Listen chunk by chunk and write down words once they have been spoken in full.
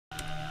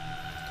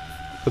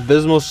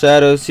Abysmal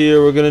Shadows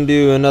here. We're gonna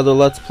do another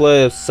Let's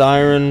Play of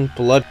Siren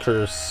Blood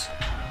Curse.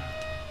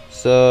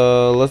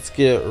 So let's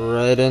get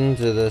right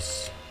into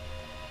this.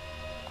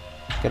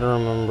 Gotta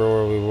remember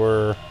where we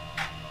were.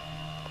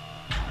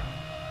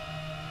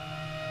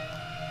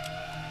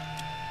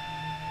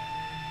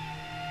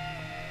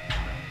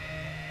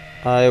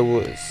 I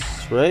was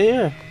right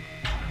here.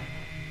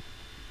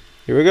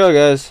 Here we go,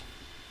 guys.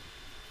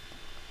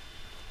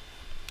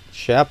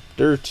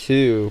 Chapter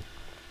 2.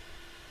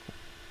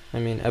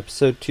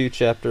 Episode 2,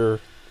 Chapter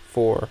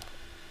 4.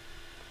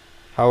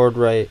 Howard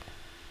Wright,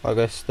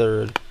 August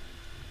 3rd.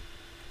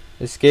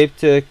 Escape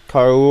to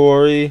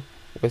Karuori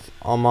with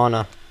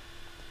Amana.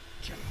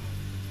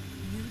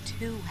 You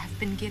too have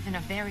been given a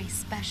very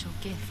special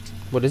gift.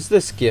 What is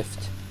this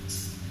gift?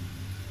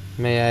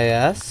 May I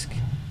ask?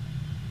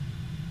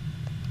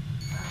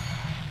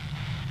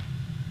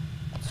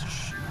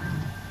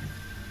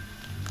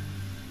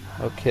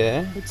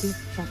 Okay. The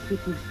gift shall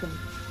keep you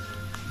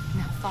safe.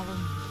 Now follow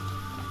me.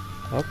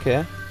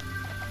 Okay.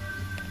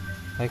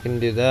 I can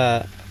do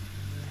that.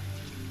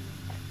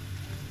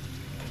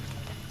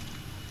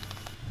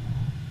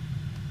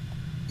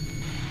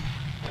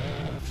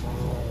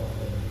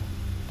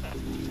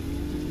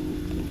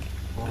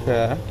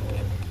 Okay.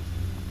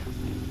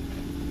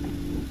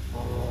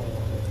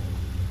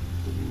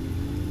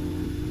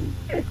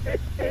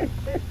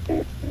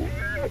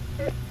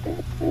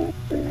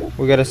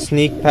 We gotta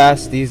sneak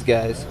past these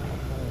guys.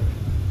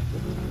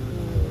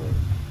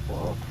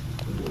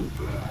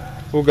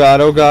 Oh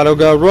god, oh god, oh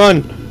god,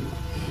 run!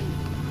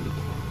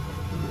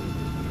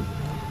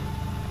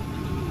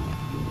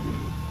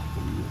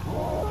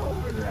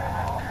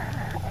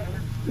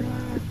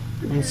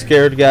 I'm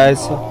scared, guys.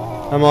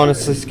 I'm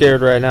honestly scared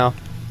right now.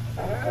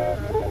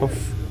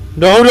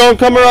 No, don't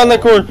come around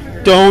that corner!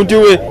 Don't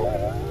do it!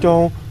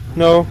 Don't.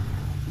 No.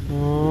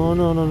 No,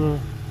 no, no, no.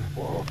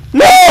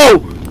 No!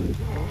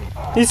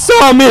 He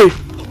saw me!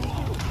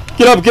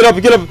 Get up, get up,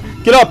 get up,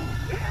 get up!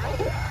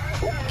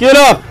 Get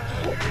up!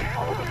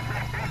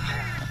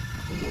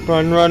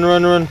 Run, run,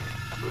 run, run.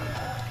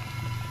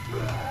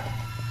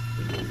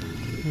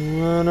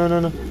 No, no, no,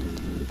 no.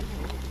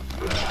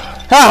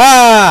 Ha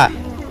ha!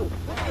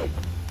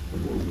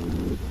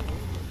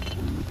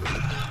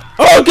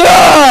 Oh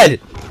god!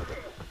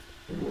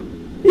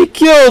 He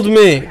killed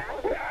me!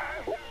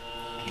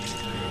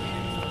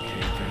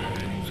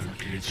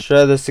 Let's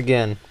try this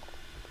again.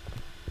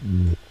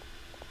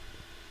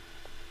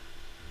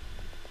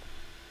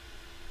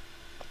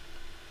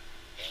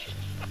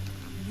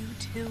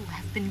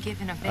 Been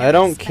given a very I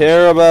don't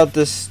care about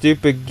this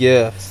stupid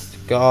gift.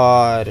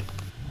 God.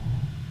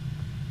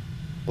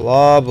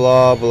 Blah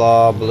blah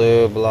blah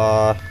blue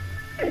blah.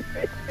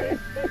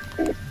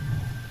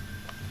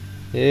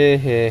 Hey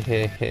hey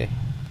hey hey.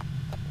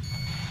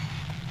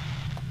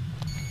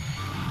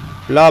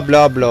 Blah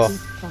blah blah.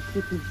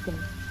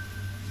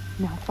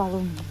 Now follow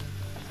me.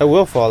 I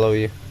will follow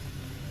you.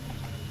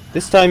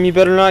 This time you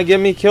better not get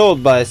me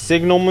killed by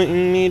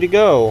signaling me to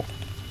go.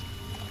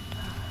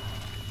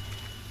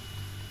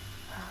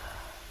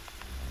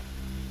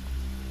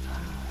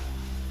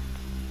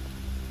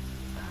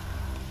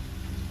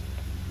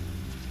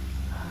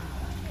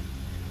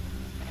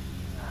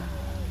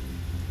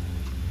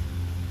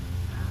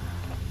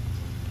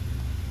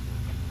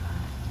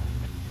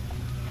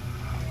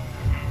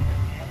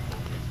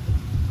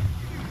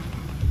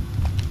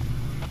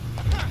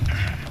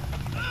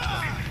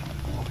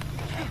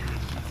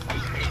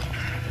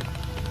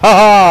 Ha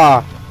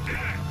ha!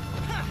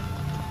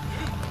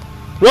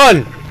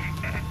 Run!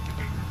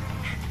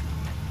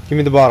 Give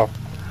me the bottle.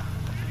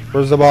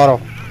 Where's the bottle?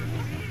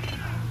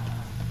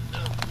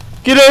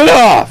 Get it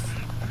off!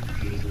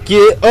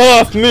 Get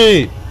off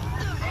me!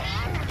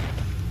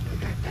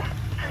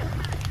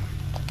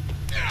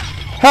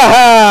 Ha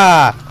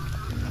ha!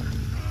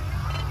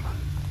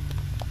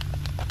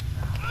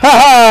 Ha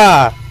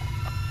ha!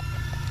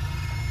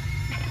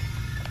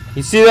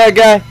 You see that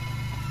guy?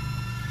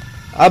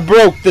 I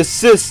broke the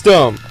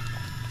system.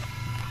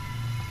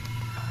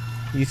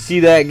 You see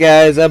that,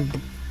 guys? I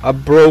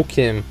broke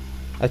him.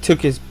 I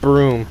took his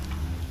broom.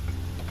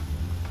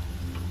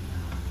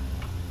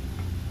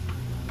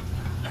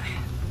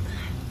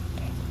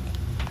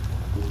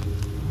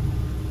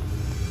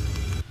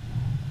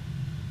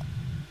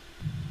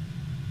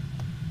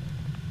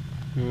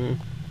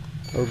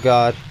 Oh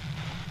god.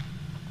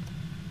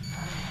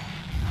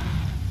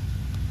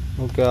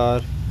 Oh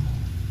god.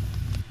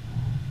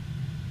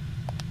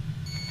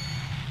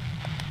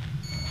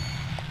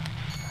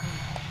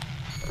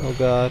 Oh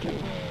god.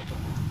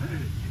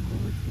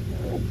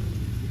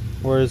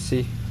 Where is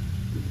he?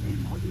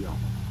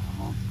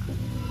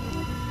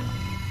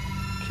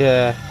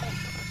 Okay.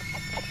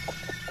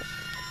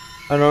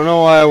 I don't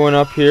know why I went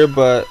up here,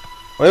 but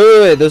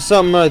wait, there's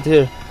something right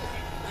here.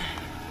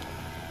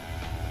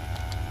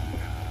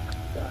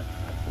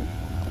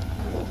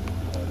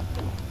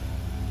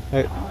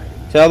 Hey,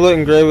 tablet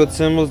engraved with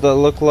symbols that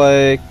look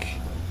like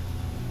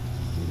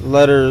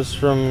letters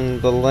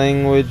from the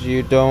language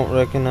you don't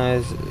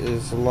recognize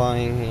is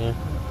lying here.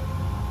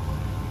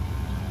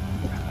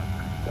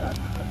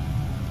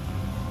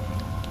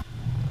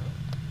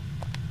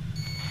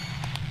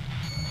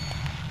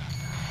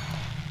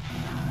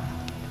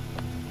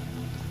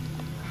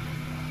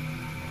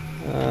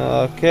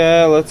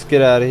 Okay, let's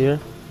get out of here.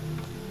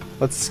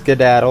 Let's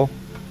skedaddle.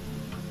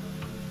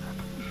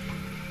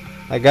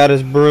 I got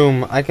his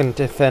broom. I can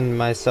defend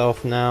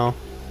myself now.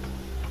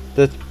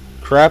 The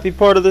crappy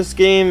part of this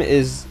game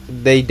is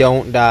they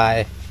don't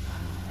die.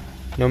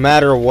 No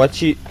matter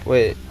what you...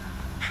 Wait.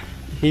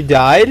 He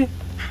died?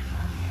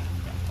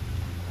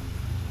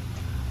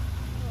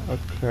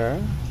 Okay.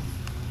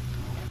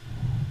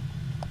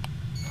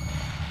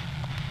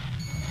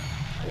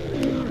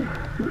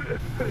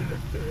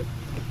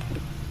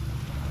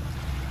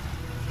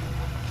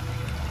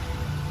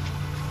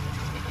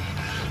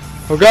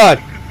 Oh God!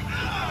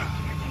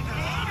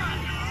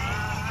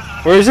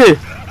 Where is he?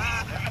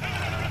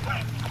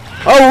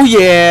 Oh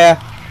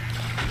yeah!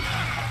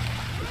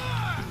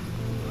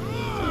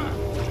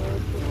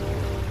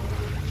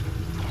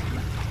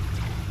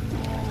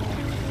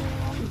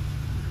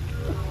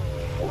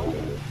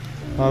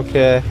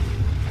 Okay.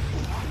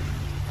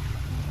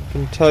 I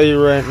can tell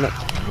you right now.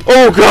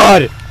 Oh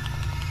God!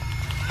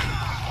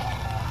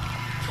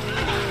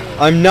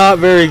 I'm not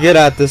very good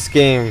at this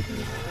game.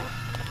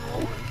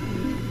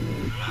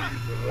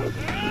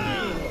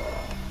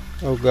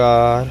 Oh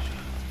God.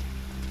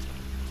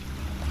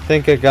 I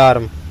think I got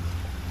him.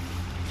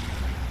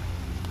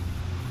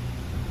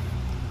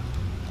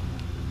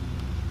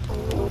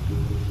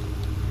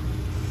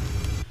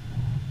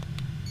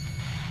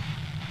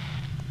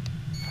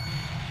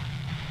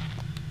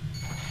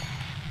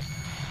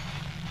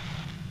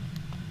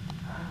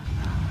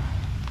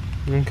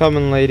 I'm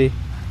coming, lady.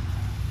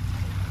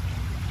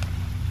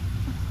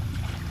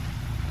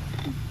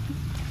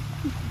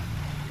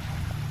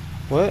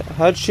 What?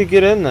 How'd she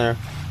get in there?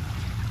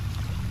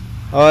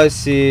 Oh, I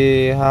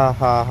see. Ha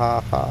ha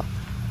ha ha.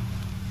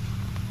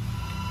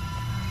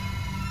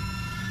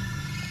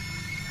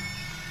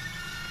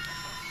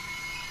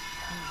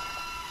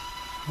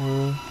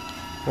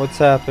 What's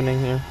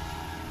happening here?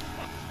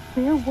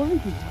 Where were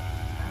you?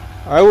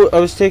 I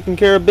was taking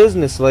care of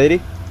business,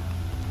 lady.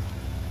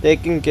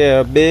 Taking care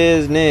of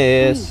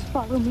business. Please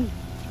follow me.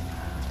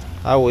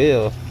 I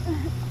will.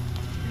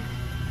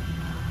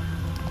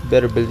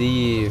 Better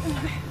believe.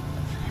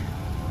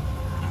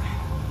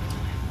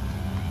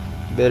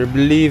 Better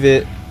believe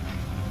it.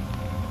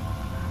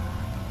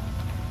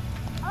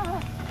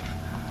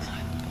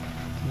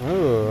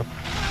 Oh.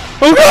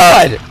 Oh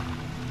God!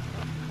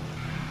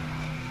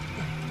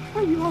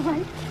 Are you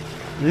alright?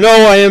 No,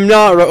 I am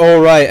not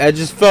alright. I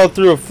just fell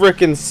through a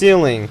frickin'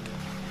 ceiling.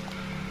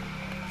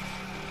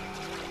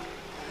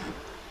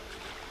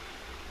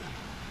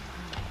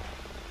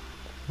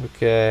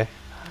 Okay.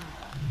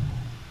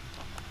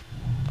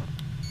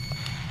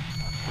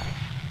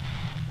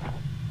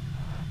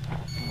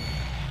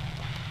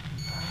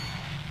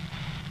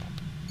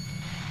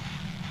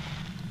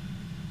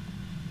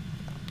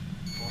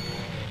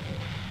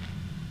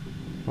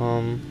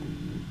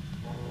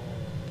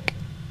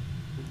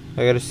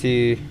 I gotta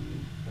see.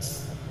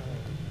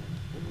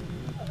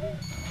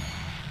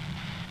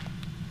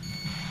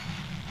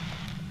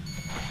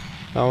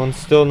 That one's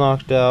still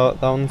knocked out.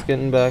 That one's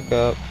getting back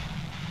up.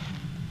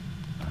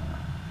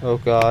 Oh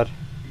God.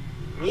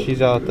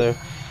 She's out there.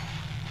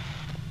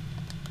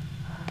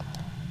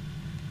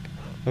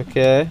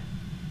 Okay.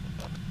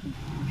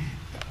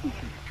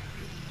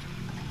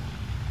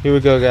 Here we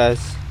go,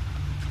 guys.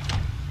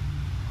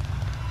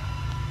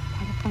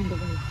 Try to find a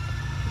way.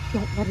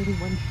 Don't let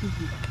anyone see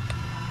you.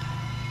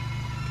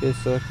 Okay,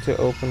 select to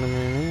open the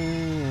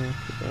menu.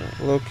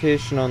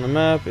 Location on the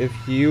map. If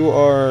you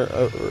are...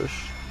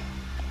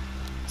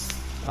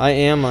 I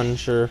am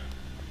unsure.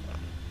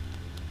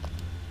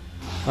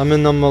 I'm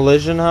in the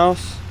Malaysian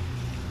house.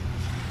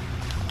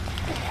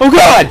 Oh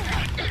God!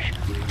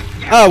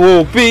 I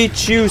will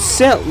beat you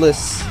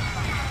senseless.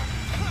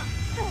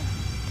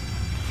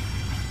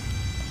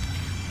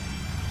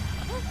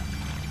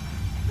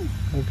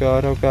 Oh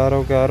God, oh God,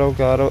 oh God, oh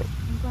God, oh...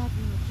 I'm glad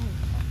you're okay.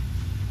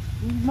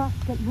 We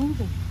must get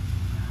moving.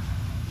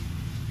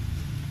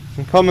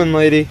 I'm coming,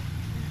 lady.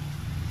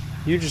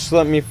 You just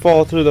let me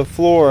fall through the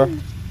floor.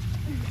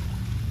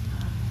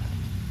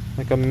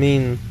 Like a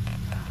mean...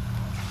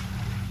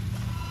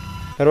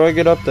 How do I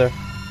get up there?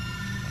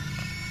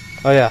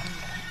 Oh yeah.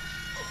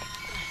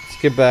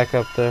 Let's get back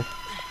up there.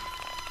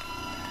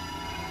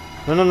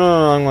 No, no, no,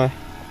 no, wrong way.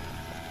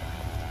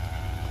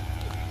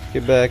 Let's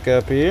get back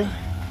up here.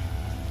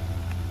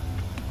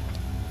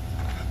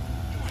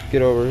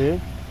 Get over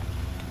here.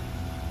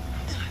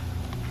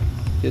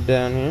 Get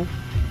down here.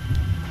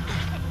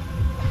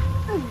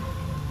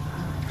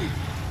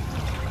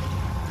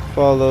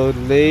 Follow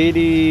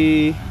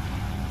lady.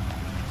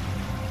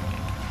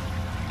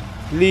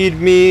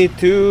 Lead me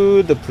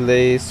to the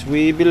place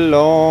we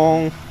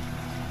belong.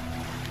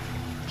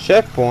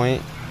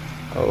 Checkpoint.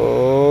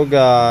 Oh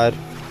God.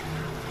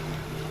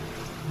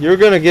 You're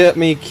gonna get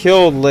me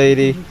killed,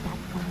 lady.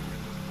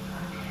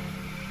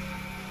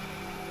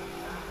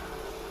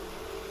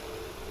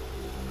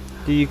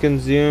 You can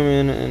zoom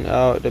in and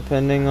out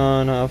depending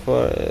on how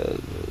far.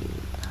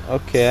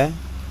 Okay.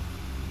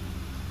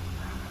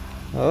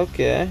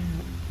 Okay.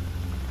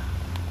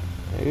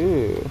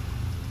 Ooh.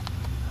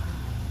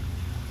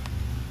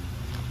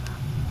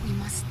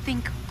 must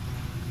think.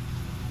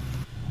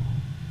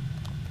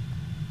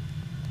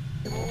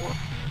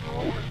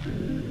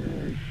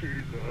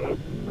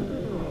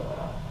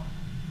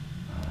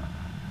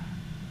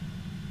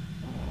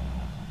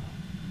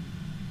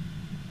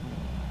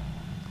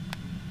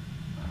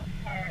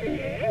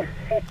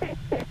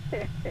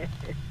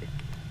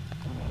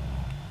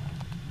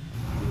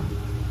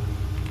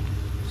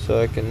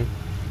 So I can.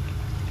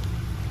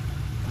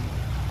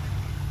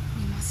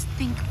 We must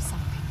think of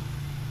something.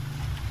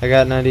 I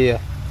got an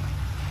idea.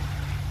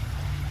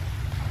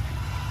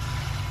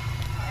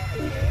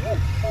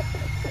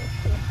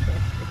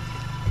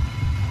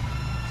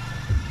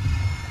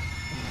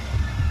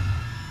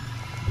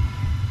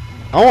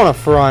 I want a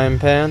frying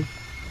pan.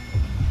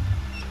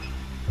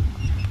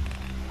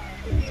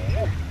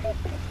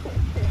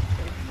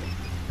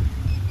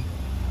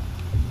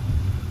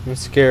 I'm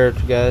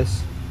scared,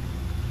 guys.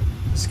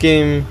 This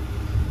game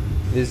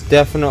is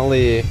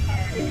definitely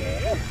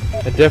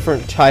a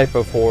different type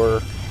of horror.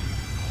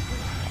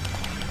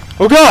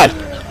 Oh God!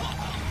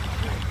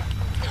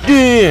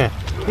 Yeah!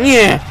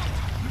 Yeah!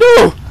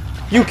 No!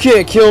 You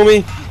can't kill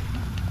me!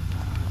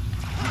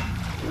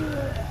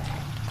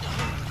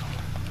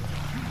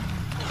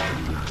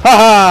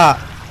 Ha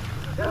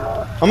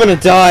ha! I'm gonna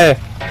die!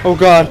 Oh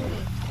God!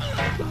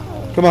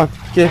 Come on,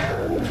 get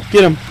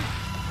him!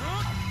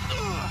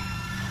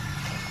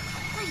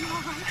 Are you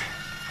all right?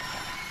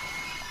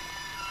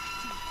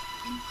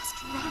 We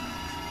must run.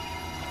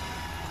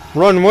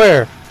 Run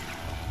where?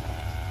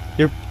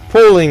 You're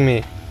pulling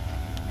me,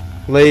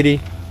 lady.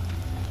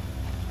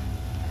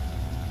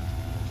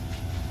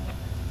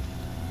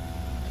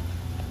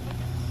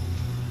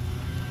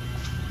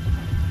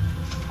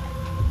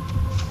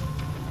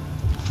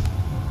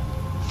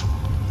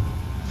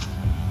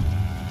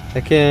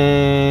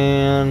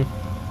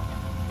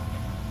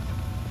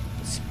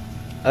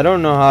 I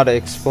don't know how to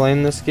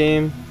explain this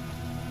game.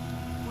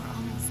 We're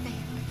almost there.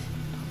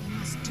 But we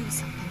must do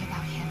something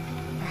about him.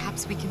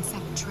 Perhaps we can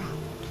set a trap.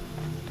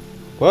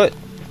 What?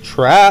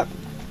 Trap?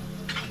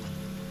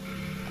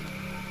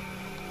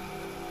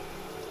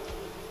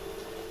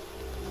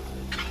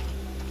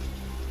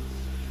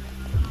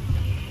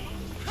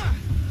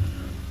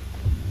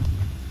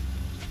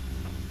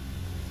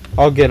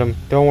 I'll get him.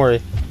 Don't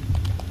worry.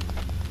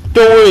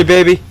 Don't worry,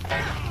 baby.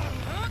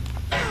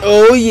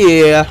 Oh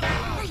yeah.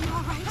 Are you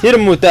all right? Hit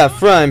him with that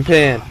frying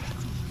pan.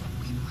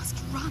 We must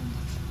run.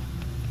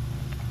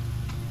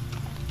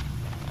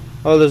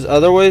 Oh, there's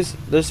other ways?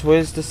 There's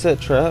ways to set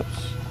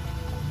traps?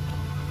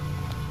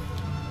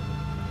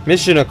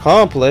 Mission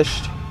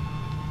accomplished.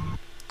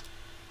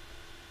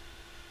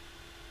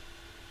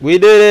 We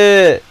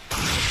did it!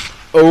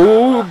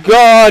 Oh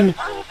God!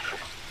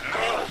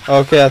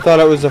 Okay, I thought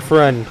it was a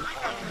friend.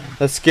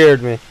 That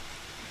scared me.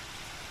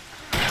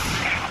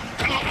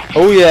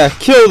 Oh yeah,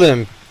 kill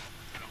them!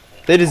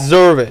 They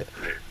deserve it.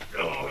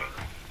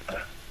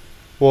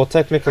 Well,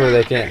 technically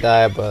they can't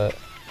die, but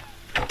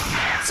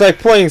it's like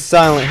playing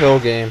Silent Hill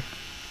game.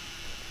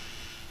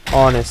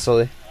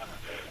 Honestly.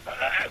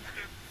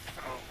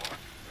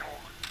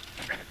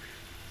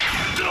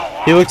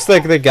 He looks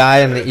like the guy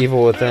in The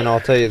Evil Within,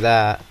 I'll tell you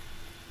that.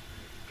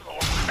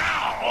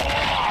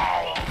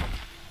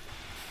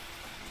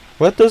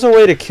 What? There's a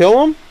way to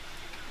kill him?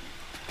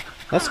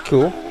 That's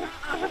cool.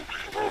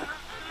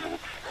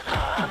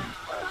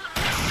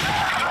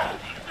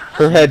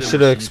 Her head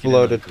should have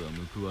exploded.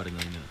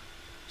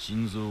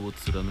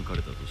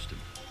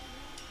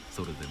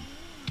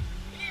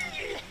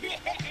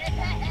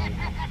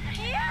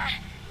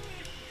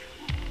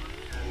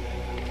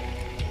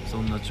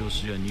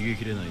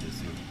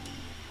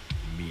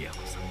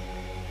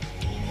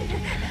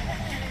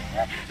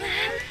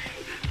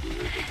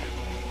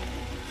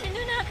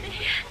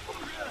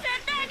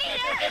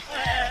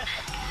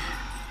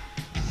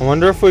 I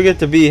wonder if we get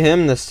to be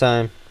him this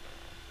time.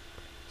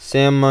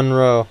 Sam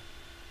Monroe.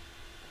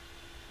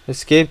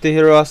 Escape to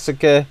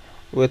Hirosuke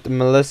with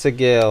Melissa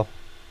Gale.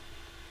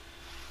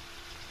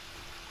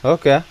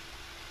 Okay.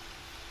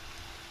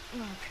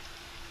 Look,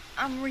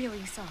 I'm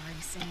really sorry,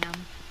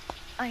 Sam.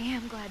 I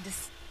am glad to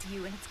see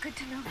you, and it's good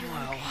to know you're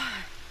Well, okay.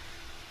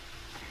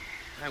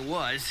 I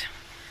was.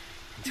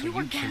 Until You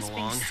were came gasping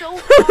along. so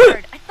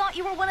hard. I thought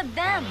you were one of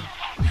them.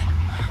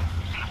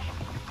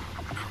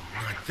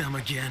 Not them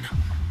again.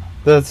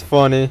 That's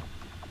funny.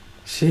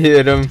 She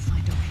hit him.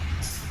 Find a way.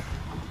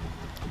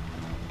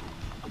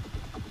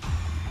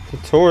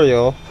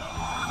 Tutorial.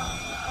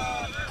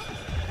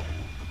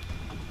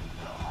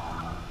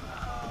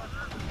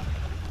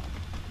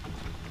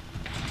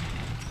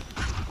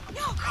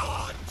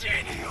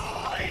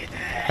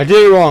 I did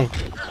it wrong.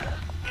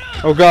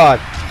 Oh God.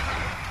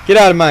 Get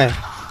out of my...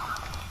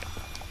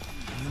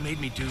 You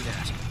made me do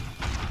that.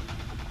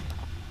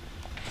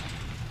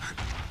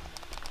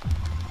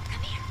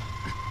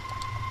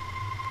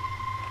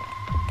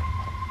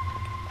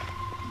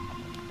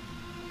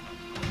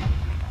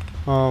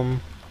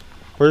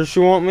 Where does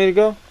she want me to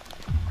go?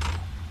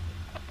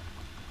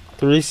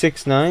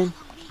 369?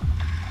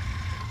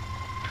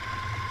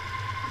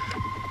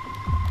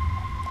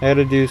 I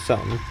gotta do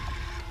something.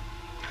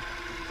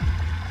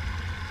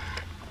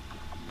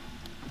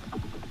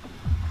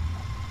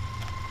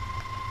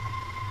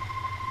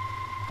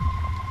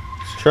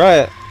 try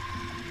it.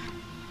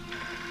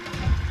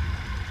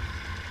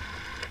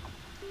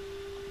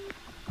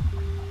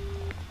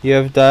 You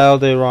have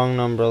dialed a wrong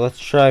number. Let's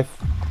try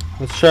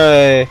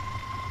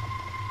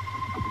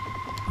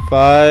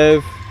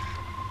 5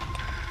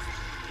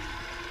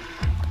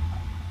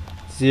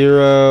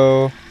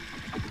 0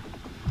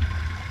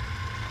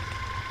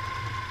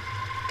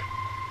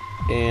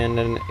 and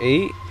an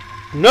 8.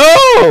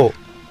 No!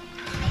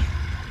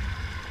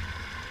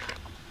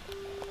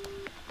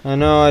 I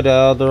know I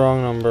dialed the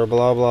wrong number.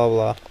 Blah blah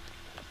blah.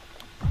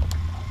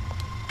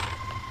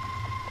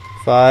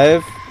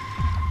 5.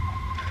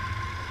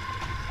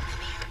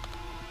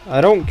 I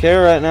don't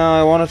care right now.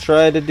 I want to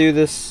try to do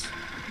this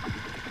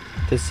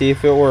to see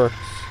if it works.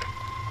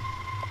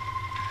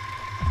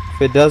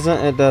 If it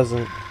doesn't, it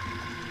doesn't.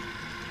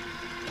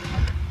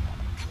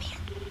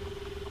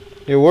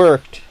 It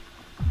worked.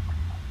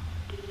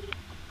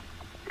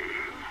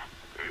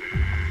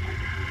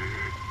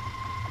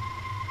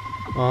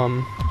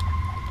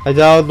 I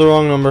dialed the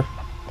wrong number.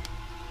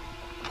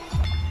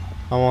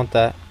 I want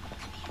that.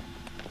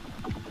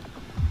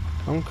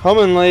 I'm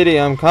coming, lady.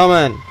 I'm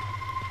coming.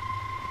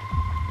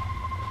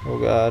 Oh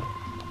God.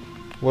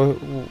 What?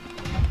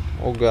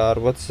 Oh God.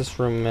 What's this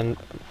room meant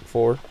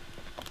for?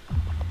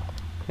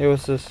 Hey,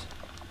 what's this?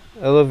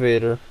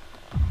 Elevator.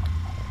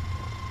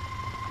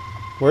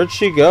 Where'd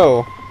she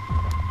go?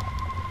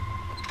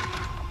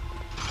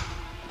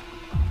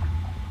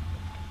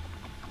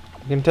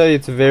 I can tell you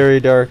it's very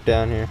dark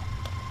down here.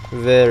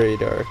 Very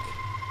dark.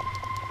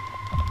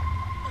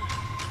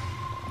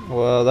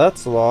 Well,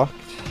 that's locked.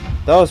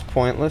 That was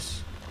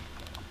pointless.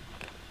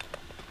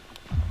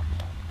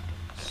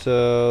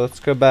 So, let's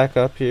go back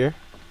up here.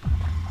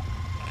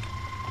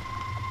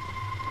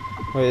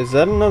 Wait, is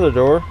that another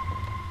door?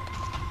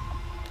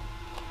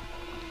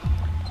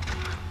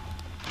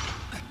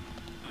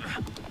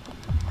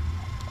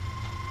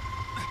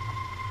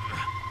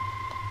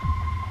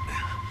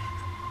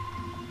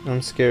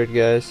 I'm scared,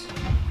 guys.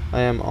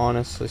 I am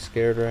honestly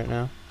scared right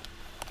now.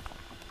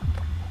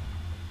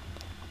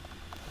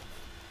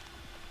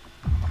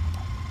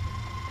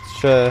 Let's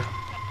try.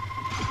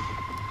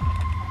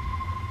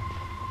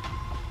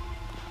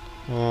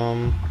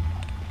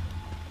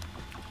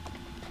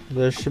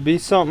 There should be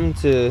something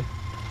to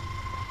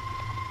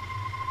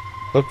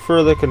look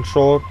for the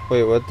control.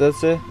 Wait, what does it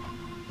say?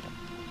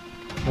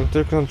 Look to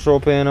the control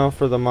panel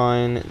for the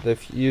mine. The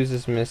fuse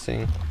is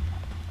missing.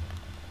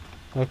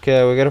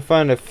 Okay, we gotta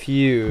find a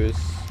fuse.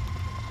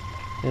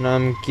 And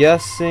I'm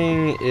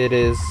guessing it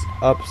is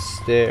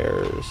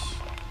upstairs.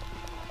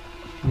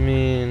 I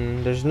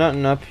mean, there's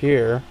nothing up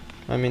here.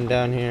 I mean,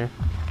 down here.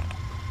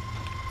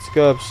 Let's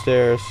go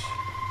upstairs.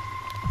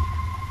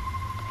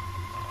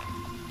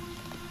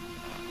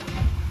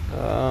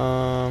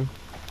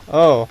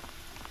 Oh.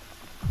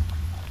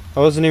 I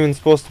wasn't even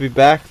supposed to be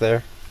back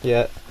there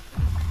yet.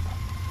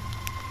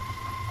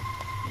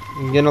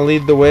 You gonna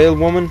lead the way,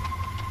 woman?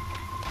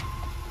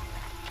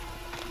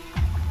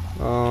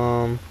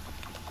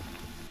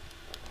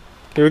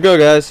 Here we go,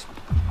 guys.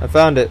 I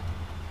found it.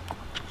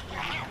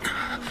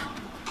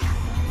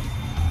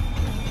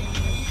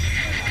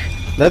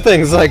 That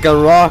thing's like a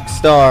rock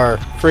star,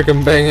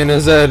 freaking banging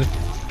his head,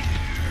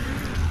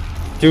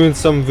 doing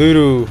some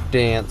voodoo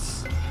dance.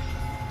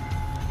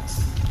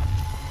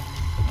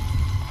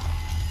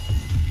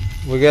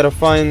 We gotta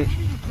find.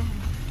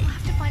 We'll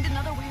have to find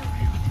another way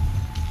around.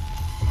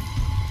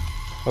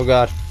 Oh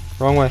God!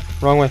 Wrong way!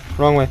 Wrong way!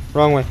 Wrong way!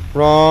 Wrong way!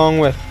 Wrong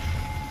way!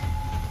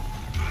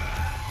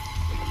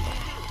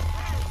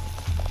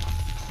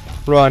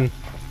 Run!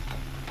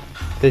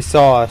 They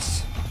saw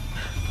us.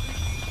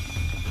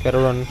 Gotta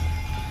run.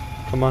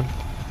 Come on.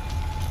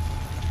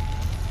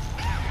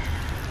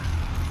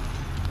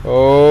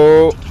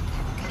 Oh.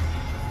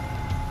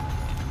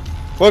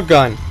 What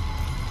gun?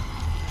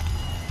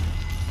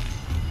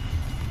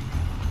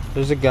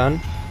 There's a gun.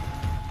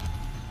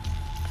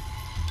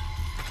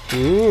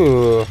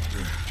 Ooh.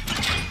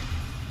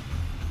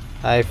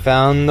 I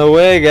found the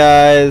way,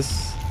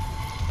 guys.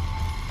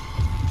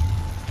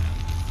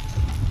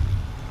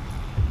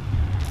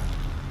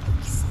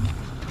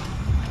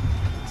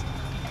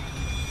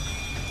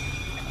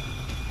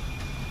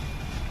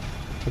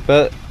 I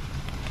bet.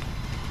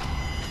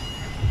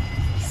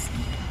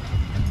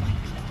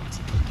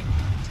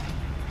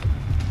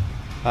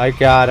 I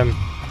got him.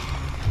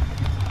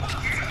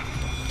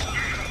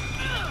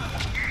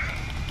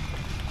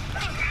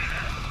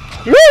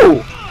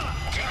 Woo!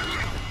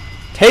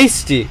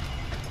 Tasty.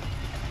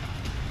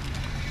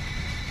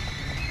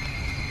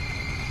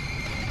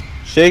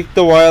 Shake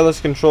the wireless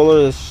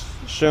controller as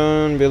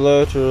shown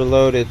below to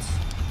reload it.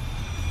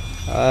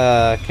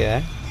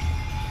 Okay.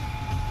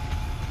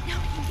 Now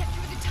we can get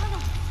through the tunnel.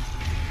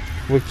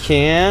 We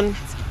can.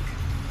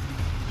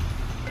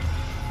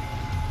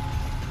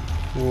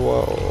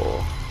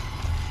 Whoa.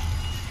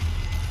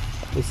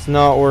 It's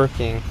not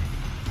working.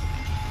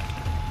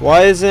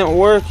 Why isn't it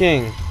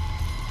working?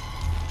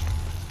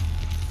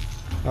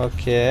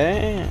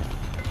 Okay.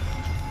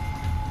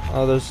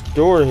 Oh, there's a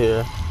door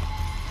here.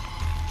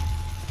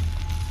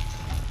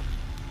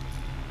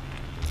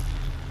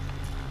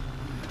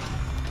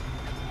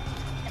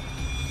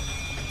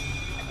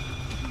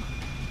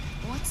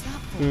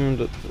 I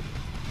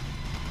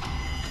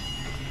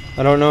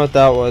don't know what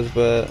that was,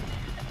 but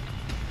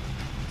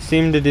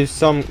seemed to do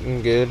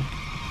something good.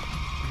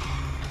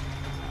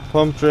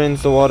 Pump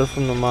drains the water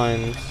from the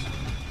mines.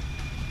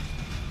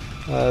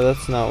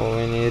 That's not what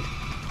we need.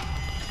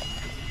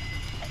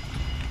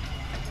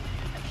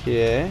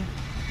 Okay.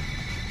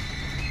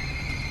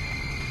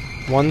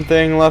 One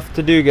thing left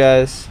to do,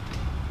 guys.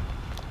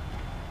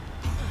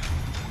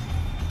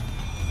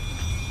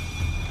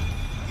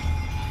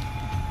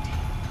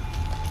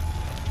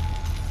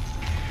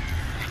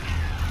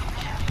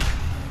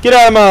 Get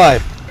out of my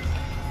life!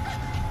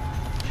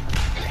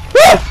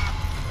 Ah!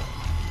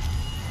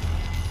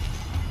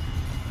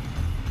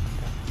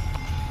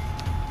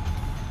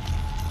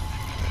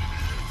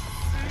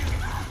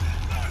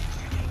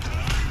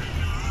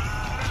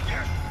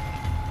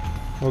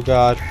 Oh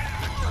god.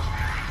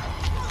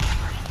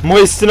 I'm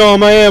wasting all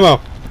my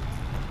ammo.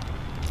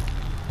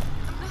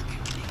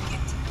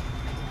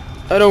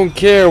 I don't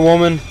care,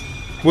 woman.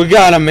 We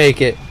gotta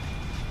make it.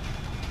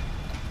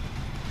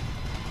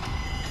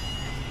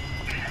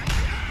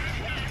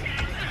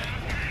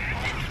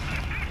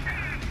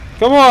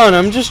 Come on,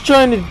 I'm just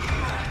trying to...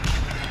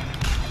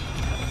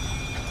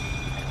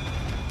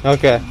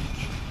 Okay.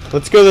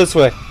 Let's go this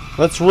way.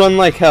 Let's run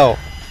like hell.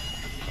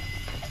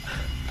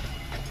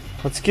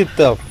 Let's get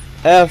the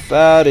F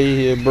out of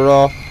here,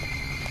 bro.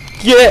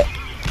 Get!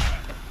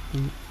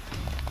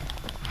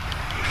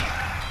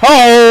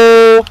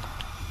 Oh!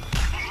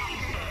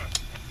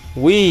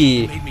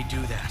 You made me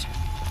do that.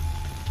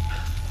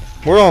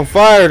 We're on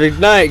fire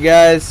tonight,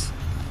 guys.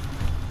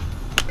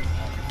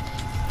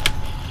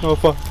 Oh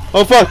fuck.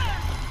 Oh fuck!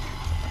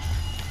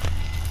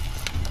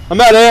 I'm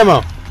out of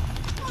ammo.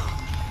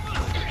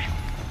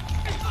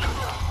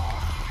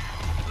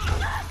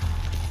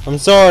 I'm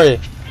sorry.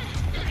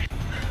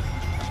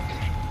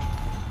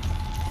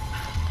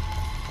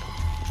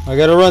 I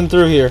gotta run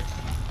through here.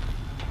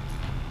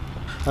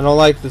 I don't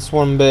like this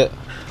one bit.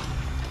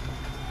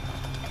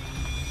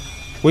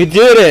 We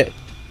did it!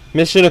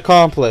 Mission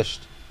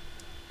accomplished.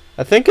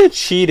 I think I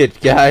cheated,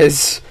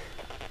 guys.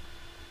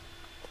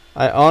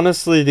 I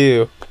honestly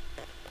do.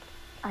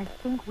 I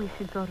think we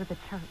should go to the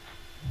church.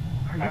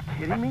 Are you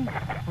kidding me?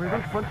 Where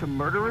those bunch of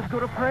murderers go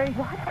to pray?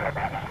 What?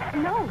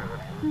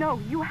 No,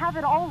 you have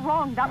it all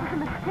wrong. That was a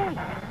mistake.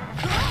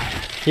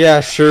 Yeah,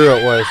 sure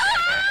it was.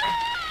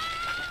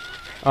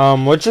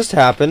 What just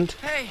happened?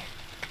 Hey,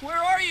 where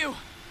are you?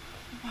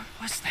 What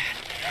was that?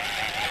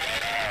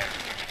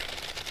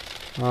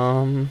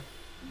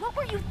 What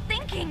were you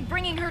thinking,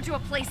 bringing her to a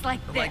place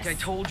like this? Like I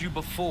told you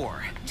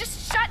before.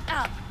 Just shut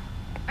up.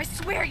 I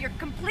swear you're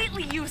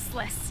completely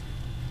useless.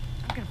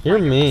 I'm gonna You're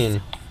find her mean.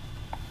 myself.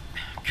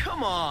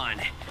 Come on.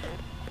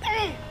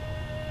 Damn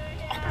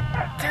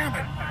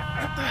it.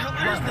 What the hell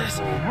is this?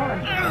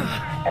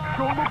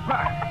 Don't look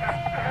back.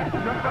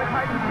 Just like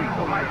hide and seek,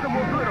 so hide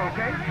somewhere good,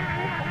 okay?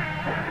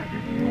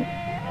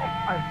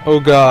 Oh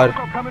god.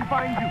 I'll come and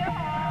find you.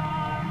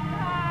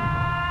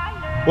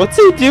 What's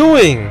he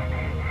doing?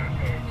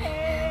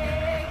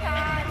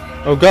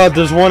 Oh god,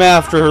 there's one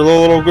after her, the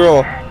little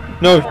girl.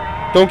 No,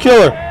 don't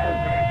kill her.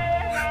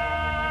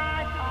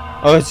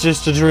 Oh, it's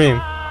just a dream.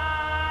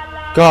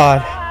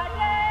 God.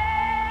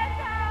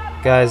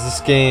 Guys, this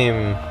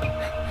game.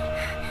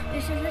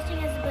 This is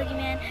listing as the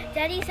boogeyman.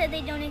 Daddy said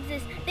they don't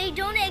exist. They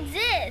don't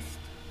exist!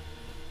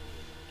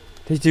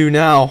 They do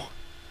now.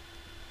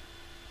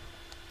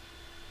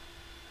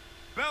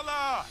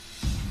 Bella!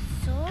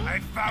 So? I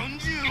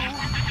found you!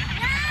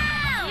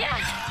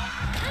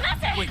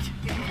 Wait,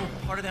 you were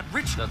part of that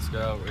rich... That's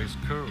the race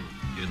crew,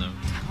 you know.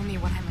 Tell me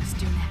what I must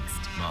do next.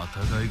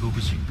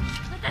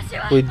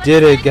 We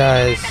did it,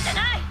 guys.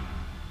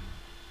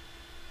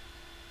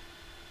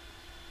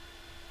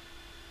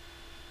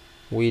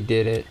 We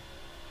did it.